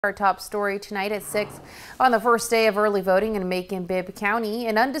Our top story tonight at 6. On the first day of early voting in Macon-Bibb County,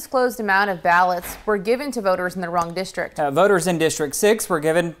 an undisclosed amount of ballots were given to voters in the wrong district. Voters in District 6 were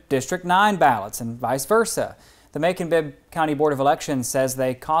given District 9 ballots and vice versa. The Macon-Bibb County Board of Elections says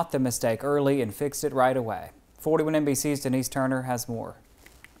they caught the mistake early and fixed it right away. 41 NBC's Denise Turner has more.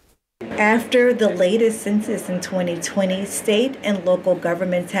 After the latest census in 2020, state and local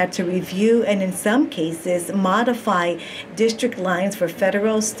governments had to review and in some cases modify district lines for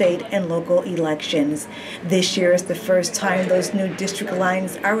federal, state, and local elections. This year is the first time those new district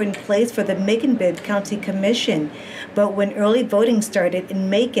lines are in place for the Macon-Bibb County Commission. But when early voting started in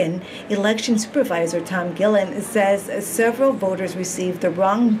Macon, election supervisor Tom Gillen says several voters received the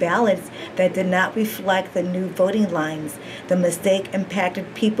wrong ballots that did not reflect the new voting lines. The mistake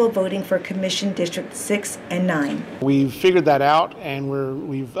impacted people voting for Commission District 6 and 9. We've figured that out and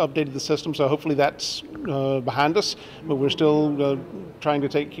we've updated the system, so hopefully that's behind us, but we're still trying to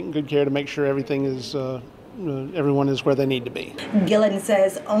take good care to make sure everything is everyone is where they need to be. Gillen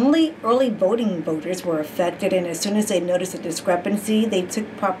says only early voting voters were affected, and as soon as they noticed a discrepancy, they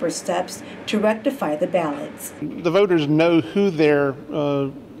took proper steps to rectify the ballots. The voters know who their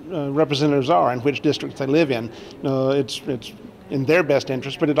representatives are and which districts they live in. It's in their best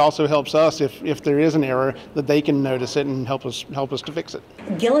interest, but it also helps us if there is an error that they can notice it and help us to fix it.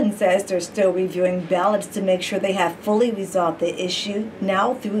 Gillen says they're still reviewing ballots to make sure they have fully resolved the issue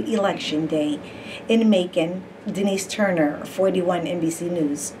now through Election Day. In Macon, Denise Turner, 41 NBC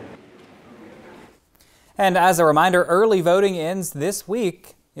News. And as a reminder, early voting ends this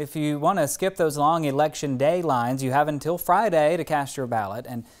week. If you want to skip those long Election Day lines, you have until Friday to cast your ballot.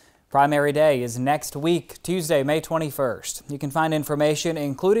 And primary day is next week, Tuesday, May 21st. You can find information,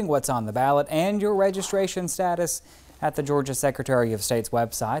 including what's on the ballot and your registration status, at the Georgia Secretary of State's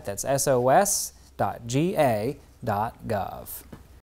website. That's sos.ga.gov.